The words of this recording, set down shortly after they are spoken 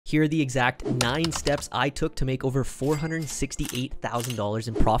Here are the exact 9 steps I took to make over $468,000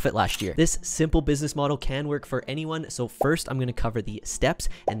 in profit last year. This simple business model can work for anyone. So first I'm going to cover the steps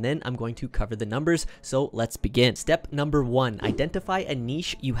and then I'm going to cover the numbers. So let's begin. Step number 1, identify a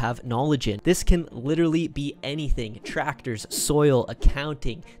niche you have knowledge in. This can literally be anything: tractors, soil,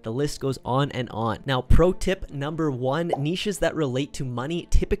 accounting, the list goes on and on. Now, pro tip number 1, niches that relate to money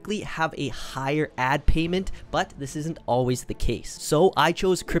typically have a higher ad payment, but this isn't always the case. So I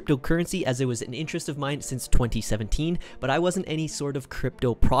chose cryptocurrency as it was an interest of mine since 2017, but I wasn't any sort of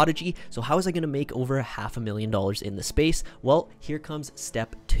crypto prodigy. So how was I going to make over $500,000 in the space? Well, here comes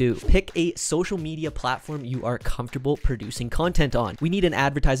step 2. Pick a social media platform you are comfortable producing content on. We need an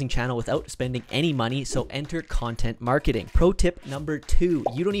advertising channel without spending any money, so enter content marketing. Pro tip number 2,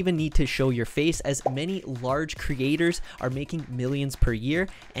 you don't even need to show your face, as many large creators are making millions per year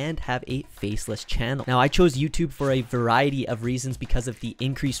and have a faceless channel. Now, I chose YouTube for a variety of reasons because of the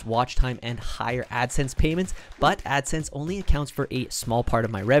increased watch time and higher AdSense payments, but AdSense only accounts for a small part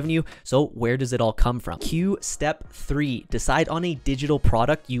of my revenue. So where does it all come from? Cue step 3, decide on a digital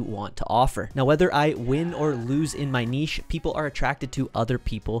product you want to offer. Now, whether I win or lose in my niche, people are attracted to other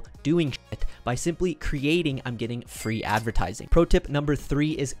people doing shit. By simply creating, I'm getting free advertising. Pro tip number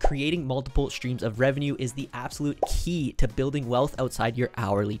 3 is creating multiple streams of revenue is the absolute key to building wealth outside your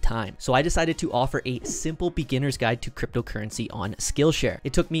hourly time. So I decided to offer a simple beginner's guide to cryptocurrency on Skillshare.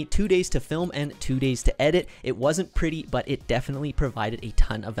 It took me 2 days to film and 2 days to edit. It wasn't pretty, but it definitely provided a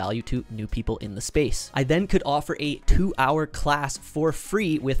ton of value to new people in the space. I then could offer a 2-hour class for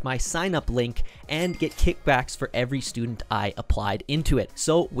free with my sign up link and get kickbacks for every student I applied into it.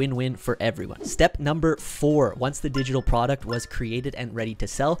 So win-win for everyone. Step number 4, once the digital product was created and ready to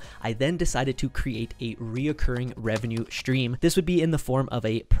sell, I then decided to create a reoccurring revenue stream. This would be in the form of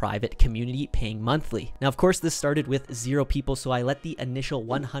a private community paying monthly. Now, of course, this started with 0 people, so I let the initial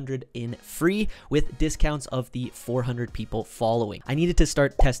 100 in free with discounts of the 400 people following. I needed to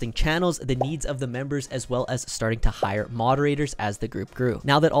start testing channels, the needs of the members, as well as starting to hire moderators as the group grew.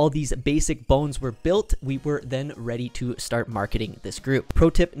 Now that all these basic bones were built, we were then ready to start marketing this group. Pro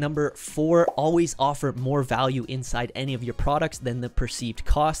tip number 4, always offer more value inside any of your products than the perceived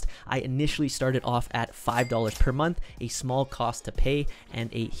cost. I initially started off at $5 per month, a small cost to pay and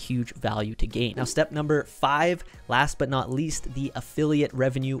a huge value to gain. Now, step number 5, last but not least, the affiliate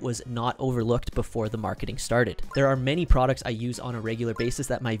revenue was not overlooked before the marketing started. There are many products I use on a regular basis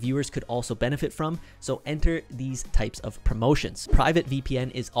that my viewers could also benefit from, so enter these types of promotions. Private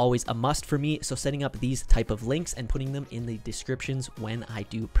VPN is always a must for me, so setting up these type of links and putting them in the descriptions when I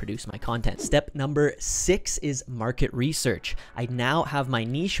do produce my content. Step number 6 is market research. I now have my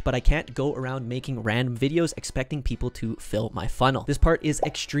niche, but I can't go around making random videos expecting people to fill my funnel. This part is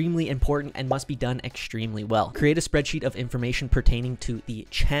extremely important and must be done extremely well. Create a spreadsheet of information pertaining to the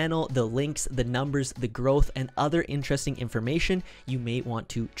channel, the links, the numbers, the growth, and other interesting information you may want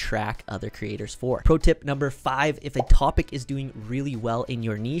to track other creators for. Pro tip number 5, if a topic is doing really well in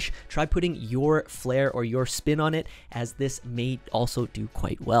your niche, try putting your flair or your spin on it, as this may also do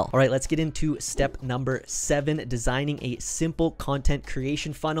quite well. All right, let's get into step number 7, designing a simple content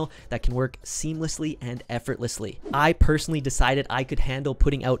creation funnel that can work seamlessly and effortlessly. I personally decided I could handle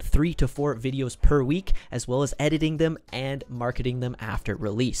putting out 3 to 4 videos per week, as well as editing them and marketing them after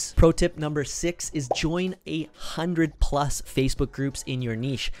release. Pro tip number 6 is join 100+ Facebook groups in your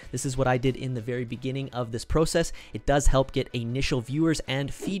niche. This is what I did in the very beginning of this process. It does help get initial viewers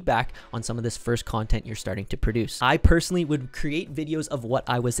and feedback on some of this first content you're starting to produce. I personally would create videos of what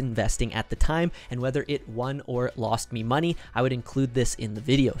I was investing at the time, and whether it won or lost me money, I would include this in the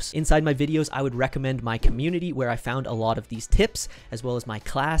videos. Inside my videos, I would recommend my community where I found a lot of these tips, as well as my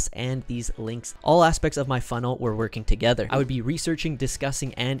class and these links. All aspects of my funnel were working together. I would be researching,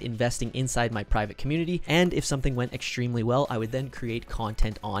 discussing, and investing inside my private community, and if something went extremely well, I would then create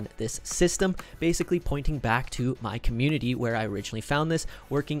content on this system, basically pointing back to my community where I originally found this,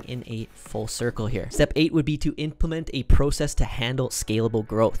 working in a full circle here. Step 8 would be to implement a process to handle scalable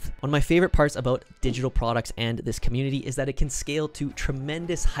growth. One of my favorite parts about digital products and this community is that it can scale to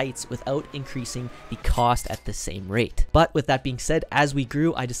tremendous heights without increasing the cost at the same rate. But with that being said, as we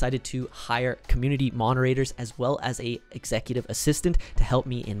grew, I decided to hire community moderators as well as a executive assistant to help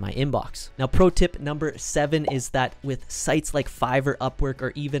me in my inbox. Now, pro tip number 7 is that with sites like Fiverr, Upwork,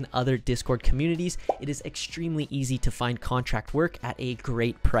 or even other Discord communities, it is extremely easy to find contract work at a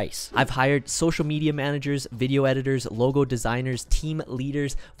great price. I've hired social media managers, video editors, logo designers, team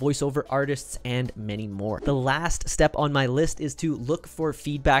leaders, voiceover voiceover artists, and many more. The last step on my list is to look for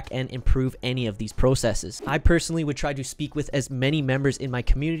feedback and improve any of these processes. I personally would try to speak with as many members in my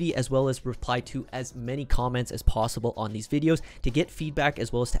community as well as reply to as many comments as possible on these videos to get feedback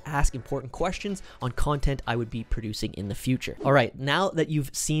as well as to ask important questions on content I would be producing in the future. All right, now that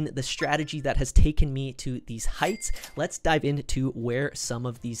you've seen the strategy that has taken me to these heights, let's dive into where some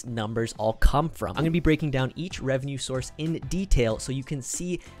of these numbers all come from. I'm going to be breaking down each revenue source in detail so you can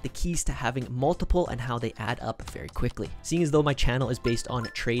see the keys to having multiple and how they add up very quickly. Seeing as though my channel is based on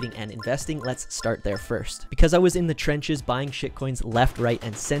trading and investing, let's start there first. Because I was in the trenches buying shitcoins left, right,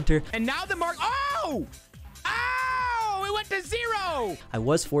 and center, and now the mark, oh! It went to zero! I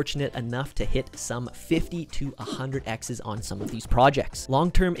was fortunate enough to hit some 50 to 100 X's on some of these projects.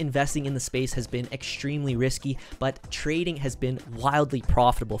 Long-term investing in the space has been extremely risky, but trading has been wildly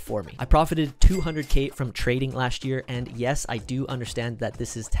profitable for me. I profited 200K from trading last year, and yes, I do understand that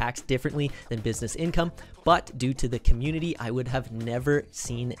this is taxed differently than business income, but due to the community, I would have never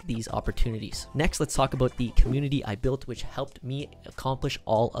seen these opportunities. Next, let's talk about the community I built, which helped me accomplish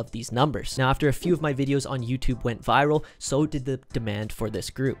all of these numbers. Now, after a few of my videos on YouTube went viral, so did the demand for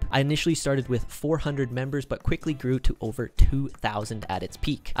this group. I initially started with 400 members, but quickly grew to over 2,000 at its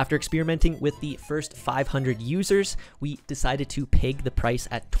peak. After experimenting with the first 500 users, we decided to peg the price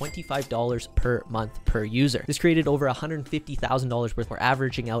at $25 per month per user. This created over $150,000 worth. We're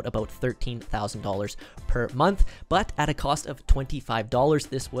averaging out about $13,000 per month, but at a cost of $25,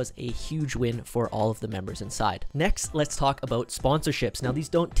 this was a huge win for all of the members inside. Next, let's talk about sponsorships. Now, these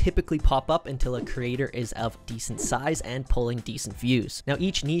don't typically pop up until a creator is of decent size and pulling decent views. Now,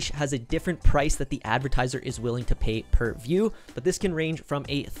 each niche has a different price that the advertiser is willing to pay per view, but this can range from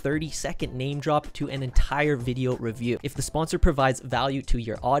a 30-second name drop to an entire video review. If the sponsor provides value to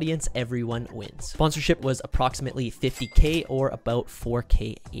your audience, everyone wins. Sponsorship was approximately 50K or about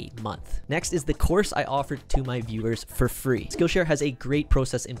 4K a month. Next is the course I offered to my viewers for free. Skillshare has a great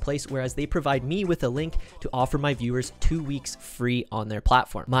process in place, whereas they provide me with a link to offer my viewers 2 weeks free on their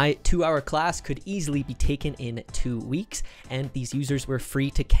platform. My 2-hour class could easily be taken in 2 weeks, and these users were free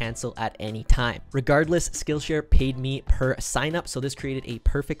to cancel at any time. Regardless, Skillshare paid me per sign up, so this created a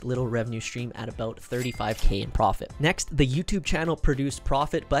perfect little revenue stream at about 35K in profit. Next, the YouTube channel produced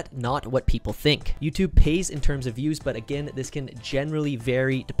profit, but not what people think. YouTube pays in terms of views, but again, this can generally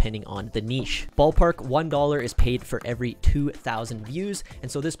vary depending on the niche. Ballpark $1 is paid for every 2,000 views,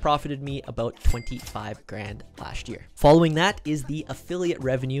 and so this profited me about 25 grand last year. Following that is the affiliate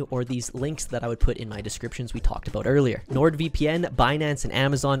revenue, or these links that I would put in my descriptions we talked about earlier. NordVPN, Binance, and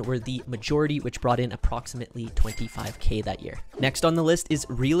Amazon were the majority, which brought in approximately 25K that year. Next on the list is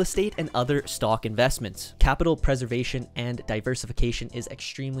real estate and other stock investments. Capital preservation and diversification is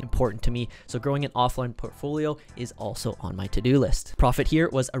extremely important to me, so growing an offline portfolio is also on my to-do list. Profit here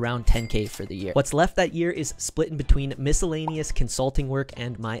was around 10K for the year. What's left that year is split in between miscellaneous consulting work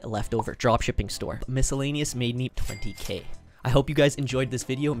and my leftover dropshipping store. Miscellaneous made me 20K. I hope you guys enjoyed this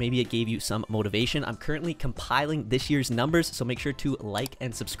video. Maybe it gave you some motivation. I'm currently compiling this year's numbers, so make sure to like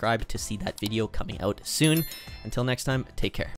and subscribe to see that video coming out soon. Until next time, take care.